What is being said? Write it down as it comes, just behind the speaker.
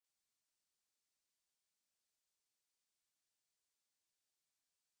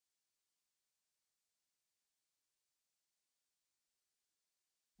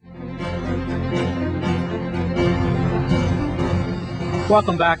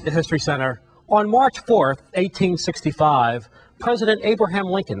Welcome back to History Center. On March 4th, 1865, President Abraham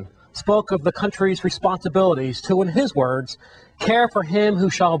Lincoln spoke of the country's responsibilities to, in his words, care for him who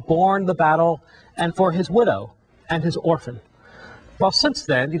shall borne the battle and for his widow and his orphan. Well, since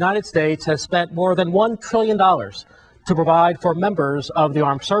then, the United States has spent more than $1 trillion to provide for members of the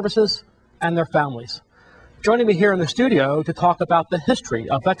armed services and their families. Joining me here in the studio to talk about the history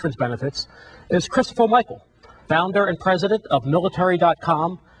of veterans benefits is Christopher Michel, founder and president of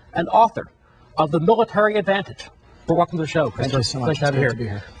Military.com and author of The Military Advantage. Well, welcome to the show, Christopher. Thank you so much. Nice to have you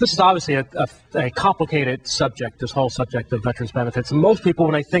here. This is obviously a complicated subject, this whole subject of veterans benefits. And most people,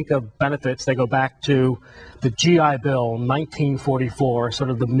 when they think of benefits, they go back to the GI Bill, 1944, sort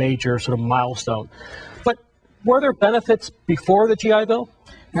of the major sort of milestone. But were there benefits before the GI Bill?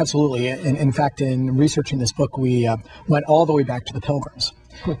 Absolutely. In fact, in researching this book, we went all the way back to the Pilgrims.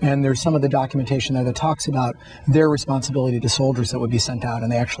 And there's some of the documentation there that talks about their responsibility to soldiers that would be sent out.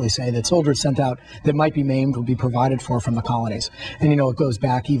 And they actually say that soldiers sent out that might be maimed would be provided for from the colonies. And, you know, it goes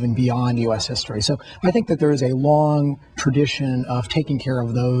back even beyond U.S. history. So I think that there is a long tradition of taking care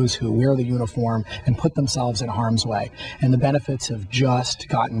of those who wear the uniform and put themselves in harm's way. And the benefits have just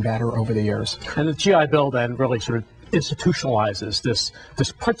gotten better over the years. And the GI Bill then really sort of institutionalizes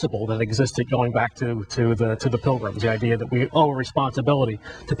this principle that existed going back to the Pilgrims, the idea that we owe a responsibility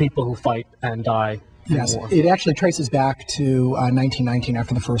to people who fight and die. Yes, it actually traces back to 1919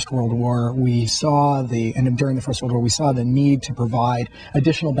 after the First World War. We saw and during the First World War, we saw the need to provide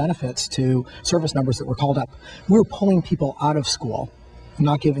additional benefits to service members that were called up. We were pulling people out of school,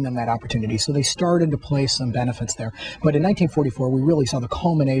 not giving them that opportunity. So they started to place some benefits there. But in 1944, we really saw the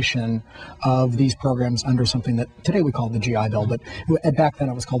culmination of these programs under something that today we call the GI Bill, but back then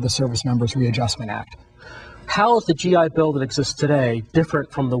it was called the Service Members Readjustment Act. How is the GI Bill that exists today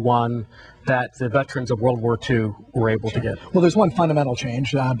different from the one that the veterans of World War II were able to get? Well, there's one fundamental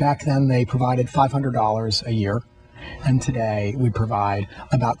change. Back then they provided $500 a year. And today we provide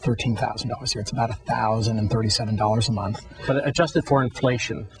about $13,000 a year. It's about $1,037 a month. But adjusted for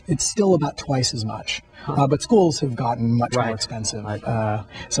inflation, it's still about twice as much. But schools have gotten much more expensive.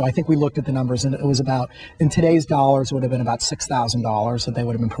 So I think we looked at the numbers, and it was about, in today's dollars, it would have been about $6,000 that they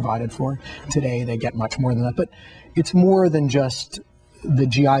would have been provided for. Today they get much more than that. But it's more than just the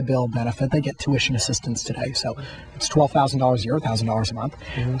GI Bill benefit. They get tuition assistance today. So it's $12,000 a year, $1,000 a month,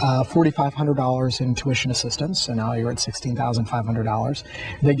 $4,500 in tuition assistance. So now you're at $16,500.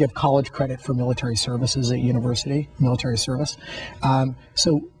 They give college credit for military services at university, military service.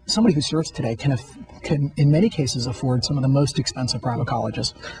 So somebody who serves today can in many cases afford some of the most expensive private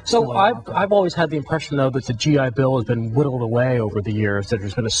colleges. So I've always had the impression, though, that the GI Bill has been whittled away over the years, that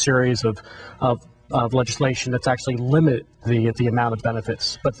there's been a series of legislation that's actually limited the amount of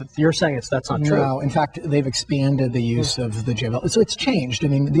benefits. But you're saying that's not true. No, in fact, they've expanded the use of the GI Bill. So it's changed. I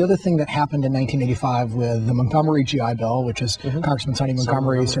mean, the other thing that happened in 1985 with the Montgomery GI Bill, which is Congressman Sonny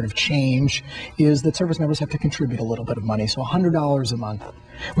Montgomery's sort of change, is that service members have to contribute a little bit of money. So $100 a month,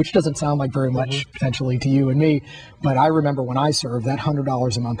 which doesn't sound like very much potentially to you and me, but I remember when I served, that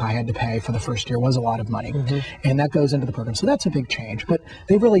 $100 a month I had to pay for the first year was a lot of money. And that goes into the program. So that's a big change. But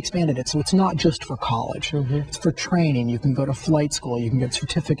they've really expanded it. So it's not just for college. It's for training. You can go to flight school. You can get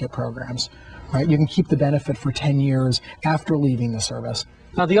certificate programs. Right? You can keep the benefit for 10 years after leaving the service.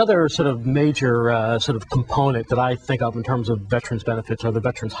 Now, the other sort of major sort of component that I think of in terms of veterans benefits are the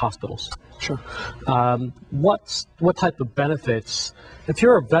veterans hospitals. Sure. What type of benefits, if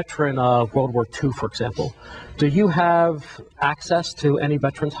you're a veteran of World War II, for example, do you have access to any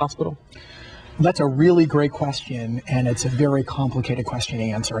veterans hospital? That's a really great question, and it's a very complicated question to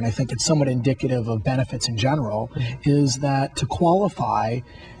answer, and I think it's somewhat indicative of benefits in general, is that to qualify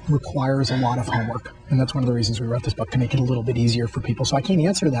requires a lot of homework. And that's one of the reasons we wrote this book, to make it a little bit easier for people. So I can't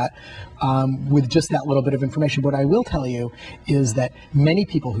answer that with just that little bit of information. What I will tell you is that many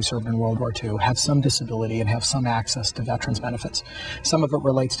people who served in World War II have some disability and have some access to veterans benefits. Some of it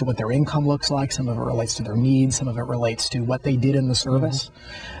relates to what their income looks like. Some of it relates to their needs. Some of it relates to what they did in the service.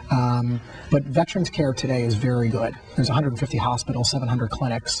 But veterans care today is very good. There's 150 hospitals, 700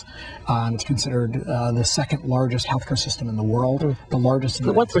 clinics. It's considered the second largest healthcare system in the world, the largest in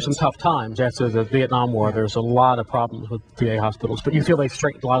the It went through some tough times after the Vietnam War. There's a lot of problems with VA hospitals, but you feel they've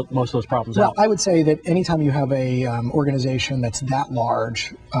straightened most of those problems out. Well, I would say that anytime you have a organization that's that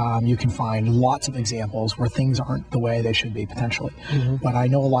large, you can find lots of examples where things aren't the way they should be, potentially. But I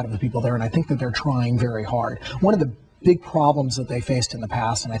know a lot of the people there, and I think that they're trying very hard. One of the big problems that they faced in the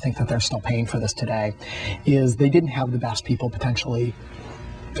past, and I think that they're still paying for this today, is they didn't have the best people potentially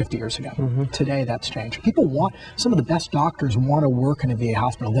 50 years ago. Today, that's changed. People want, some of the best doctors want to work in a VA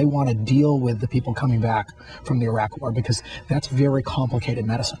hospital. They want to deal with the people coming back from the Iraq War because that's very complicated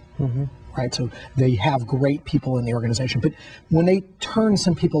medicine. Right? So they have great people in the organization. But when they turned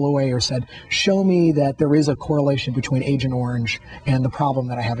some people away or said, show me that there is a correlation between Agent Orange and the problem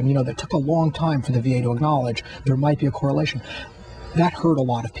that I have, and that took a long time for the VA to acknowledge there might be a correlation, that hurt a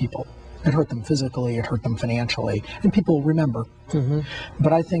lot of people. It hurt them physically, it hurt them financially, and people remember.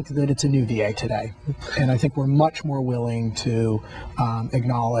 But I think that it's a new VA today, and I think we're much more willing to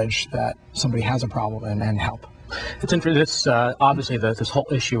acknowledge that somebody has a problem and help. It's interesting. Obviously, this whole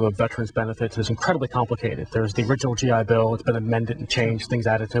issue of veterans benefits is incredibly complicated. There's the original GI Bill. It's been amended and changed, things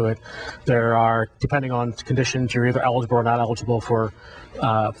added to it. There are, depending on conditions, you're either eligible or not eligible for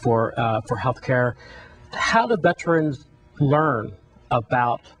health care. How do veterans learn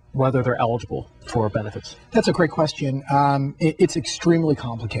about whether they're eligible for benefits? That's a great question. It's extremely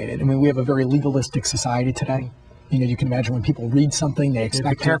complicated. I mean, we have a very legalistic society today. You can imagine when people read something, they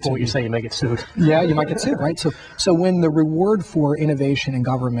expect. Be careful what you say; you may get sued. Yeah, you might get sued, right? So when the reward for innovation in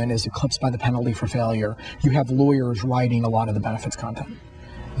government is eclipsed by the penalty for failure, you have lawyers writing a lot of the benefits content,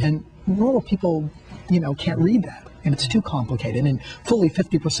 and normal people, can't read that. And it's too complicated. And fully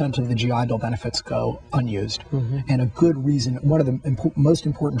 50% of the GI Bill benefits go unused. And a good reason, one of the most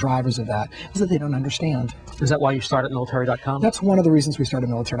important drivers of that is that they don't understand. Is that why you started military.com? That's one of the reasons we started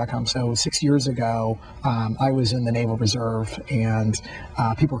military.com. So 6 years ago, I was in the Naval Reserve, and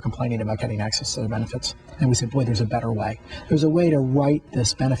people were complaining about getting access to the benefits. And we said, boy, there's a better way. There's a way to write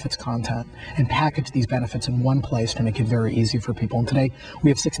this benefits content and package these benefits in one place to make it very easy for people. And today, we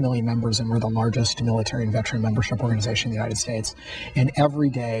have 6 million members, and we're the largest military and veteran membership organization in the United States. And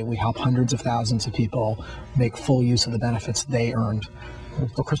every day, we help hundreds of thousands of people make full use of the benefits they earned.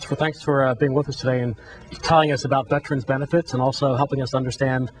 Well, Christopher, thanks for being with us today and telling us about veterans benefits and also helping us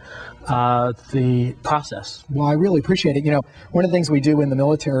understand the process. Well, I really appreciate it. One of the things we do in the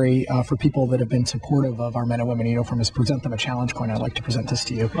military for people that have been supportive of our men and women in uniform is present them a challenge coin. I'd like to present this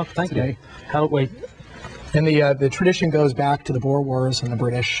to you. Well, thank today. You. And the tradition goes back to the Boer Wars and the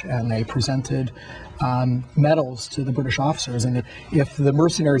British, and they presented medals to the British officers. And if the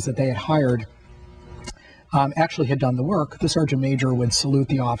mercenaries that they had hired actually had done the work, the sergeant major would salute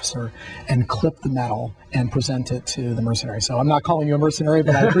the officer and clip the medal and present it to the mercenary. So I'm not calling you a mercenary,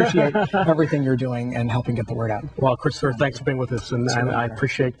 but I appreciate everything you're doing and helping get the word out. Well, Christopher, thanks for being with us, and I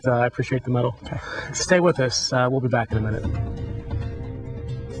appreciate the medal. Okay. Stay with us. We'll be back in a minute.